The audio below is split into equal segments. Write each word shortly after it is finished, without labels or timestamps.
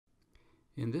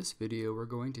In this video, we're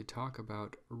going to talk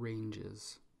about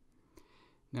ranges.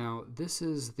 Now, this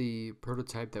is the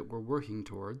prototype that we're working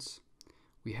towards.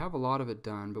 We have a lot of it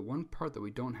done, but one part that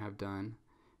we don't have done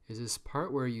is this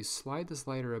part where you slide the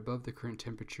slider above the current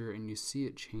temperature and you see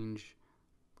it change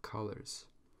colors.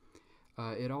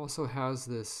 It also has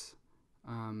this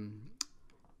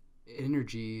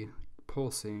energy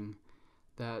pulsing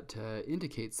that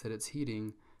indicates that it's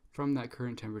heating from that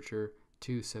current temperature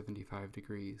to 75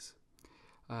 degrees.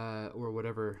 Or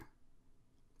whatever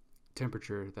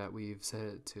temperature that we've set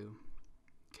it to.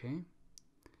 Okay?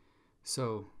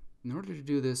 So, in order to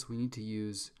do this, we need to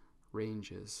use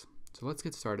ranges. So let's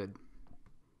get started.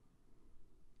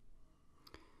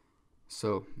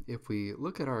 So, if we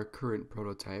look at our current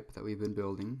prototype that we've been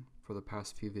building for the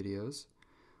past few videos,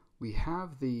 we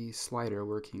have the slider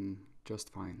working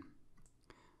just fine.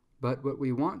 But what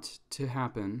we want to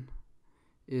happen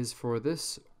is for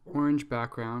this orange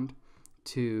background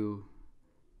to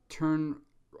turn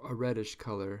a reddish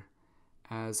color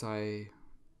as I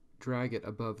drag it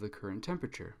above the current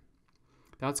temperature.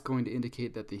 That's going to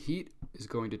indicate that the heat is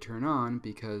going to turn on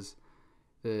because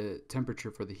the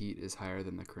temperature for the heat is higher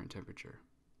than the current temperature.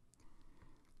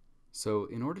 So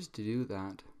in order to do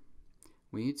that,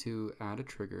 we need to add a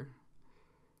trigger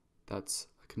that's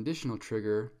a conditional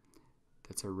trigger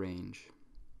that's a range.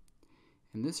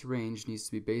 And this range needs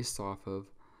to be based off of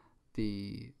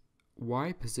the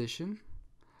Y position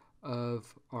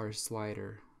of our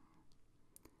slider.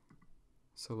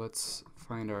 So let's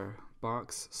find our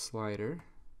box slider,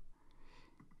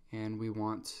 and we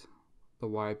want the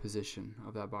Y position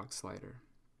of that box slider.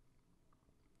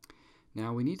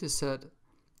 Now we need to set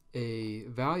a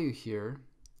value here,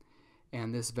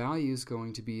 and this value is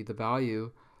going to be the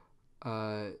value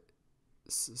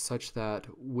such that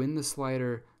when the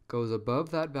slider goes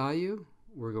above that value,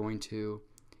 we're going to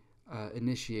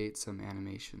initiate some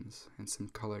animations and some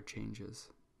color changes.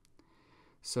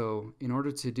 So in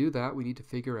order to do that, we need to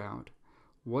figure out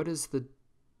what is the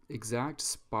exact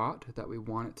spot that we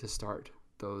want it to start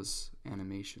those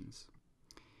animations.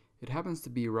 It happens to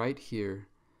be right here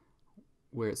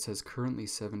where it says currently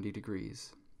 70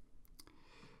 degrees.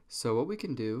 So what we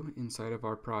can do inside of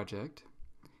our project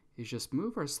is just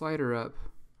move our slider up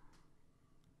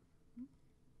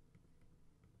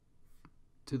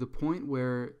to the point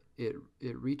where it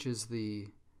reaches the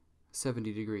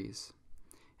 70 degrees.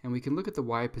 And we can look at the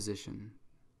Y position.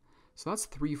 So that's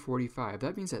 345.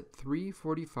 That means at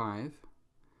 345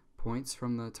 points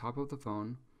from the top of the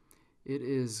phone, it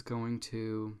is going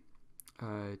to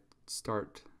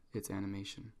start its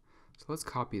animation. So let's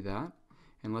copy that,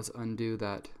 and let's undo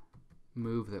that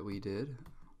move that we did.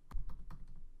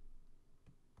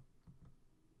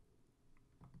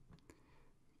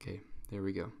 Okay, there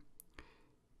we go.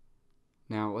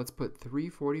 Now let's put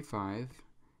 345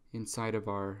 inside of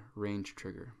our range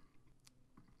trigger.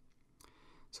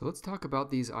 So let's talk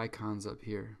about these icons up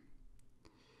here.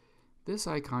 This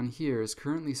icon here is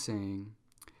currently saying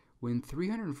when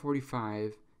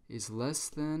 345 is less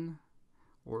than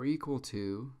or equal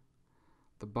to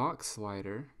the box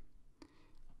slider,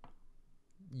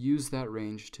 use that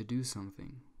range to do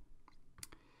something.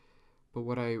 But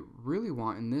what I really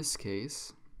want in this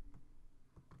case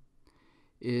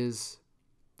is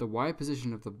the Y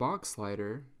position of the box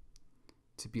slider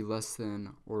to be less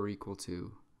than or equal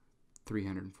to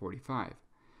 345,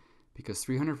 because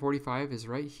 345 is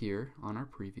right here on our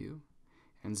preview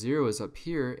and 0 is up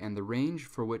here, and the range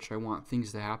for which I want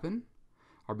things to happen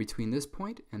are between this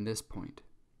point and this point.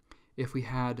 If we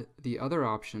had the other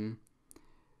option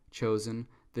chosen,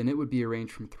 then it would be a range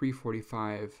from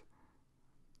 345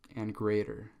 and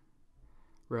greater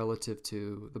relative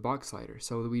to the box slider.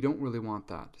 So we don't really want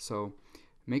that. So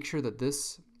make sure that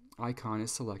this icon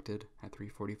is selected at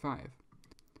 345.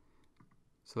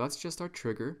 So that's just our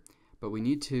trigger, but we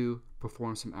need to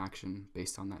perform some action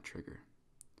based on that trigger.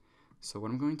 So what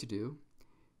I'm going to do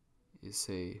is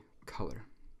say color.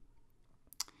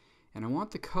 And I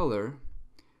want the color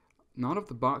not of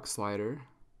the box slider,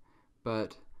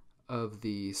 but of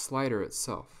the slider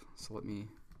itself. So let me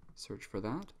search for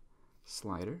that,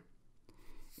 slider.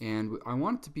 And I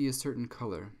want it to be a certain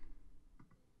color.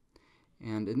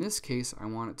 And in this case, I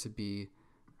want it to be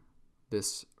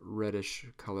this reddish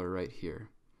color right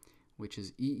here, which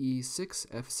is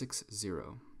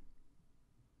EE6F60.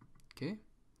 Okay?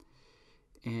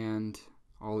 And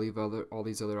I'll leave all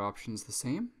these other options the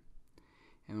same.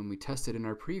 And when we test it in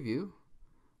our preview,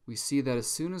 we see that as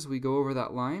soon as we go over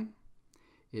that line,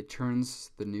 it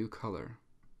turns the new color.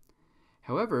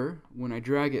 However, when I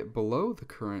drag it below the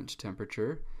current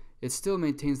temperature, it still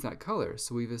maintains that color,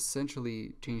 so we've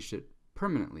essentially changed it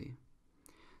permanently.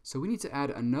 So we need to add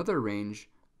another range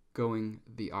going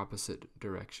the opposite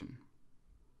direction.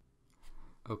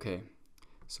 Okay,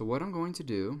 so what I'm going to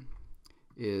do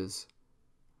is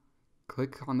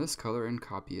click on this color and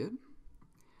copy it.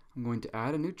 I'm going to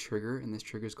add a new trigger, and this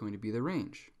trigger is going to be the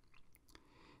range.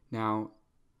 Now,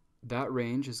 that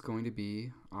range is going to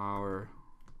be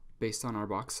based on our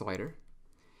box slider,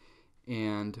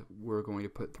 and we're going to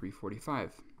put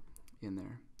 345 in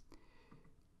there.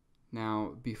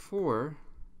 Now, before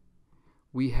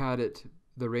we had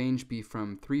the range be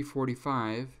from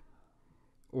 345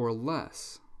 or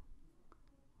less.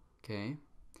 Okay?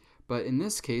 But in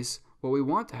this case, what we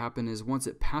want to happen is once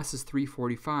it passes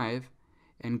 345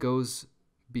 and goes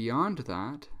beyond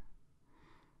that,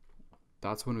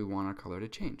 that's when we want our color to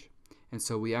change. And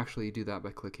so we actually do that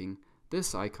by clicking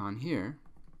this icon here.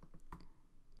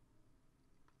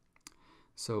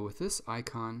 So with this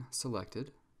icon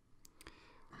selected,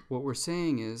 what we're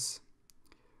saying is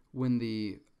when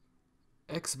the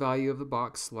X value of the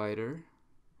box slider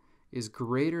is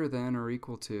greater than or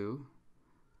equal to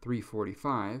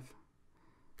 345,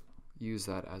 use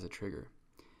that as a trigger.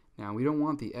 Now we don't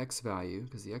want the X value,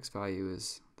 because the X value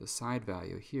is the side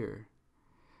value here.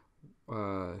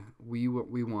 We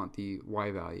want the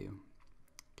Y value,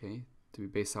 okay, to be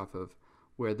based off of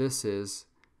where this is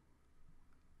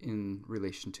in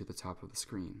relation to the top of the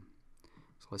screen.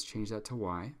 So let's change that to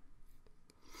Y,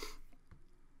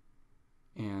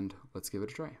 and let's give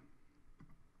it a try.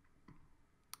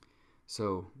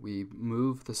 So we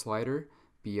move the slider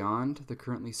beyond the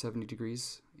currently 70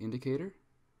 degrees indicator,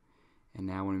 and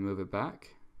now when we move it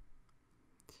back,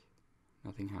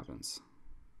 nothing happens.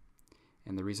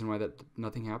 And the reason why that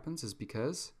nothing happens is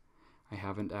because I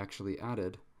haven't actually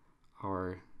added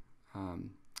our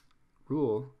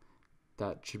rule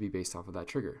that should be based off of that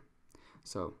trigger.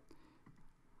 So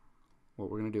what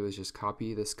we're going to do is just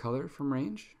copy this color from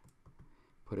range,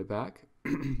 put it back.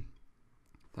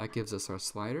 That gives us our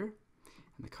slider,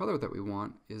 and the color that we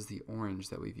want is the orange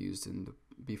that we've used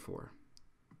before.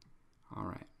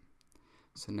 Alright,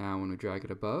 so now when we drag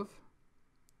it above,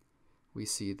 we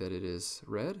see that it is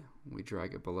red. When we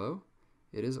drag it below,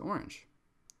 it is orange.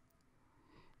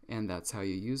 And that's how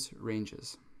you use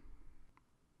ranges.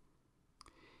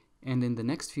 And in the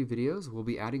next few videos, we'll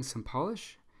be adding some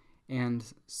polish and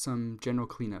some general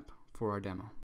cleanup for our demo.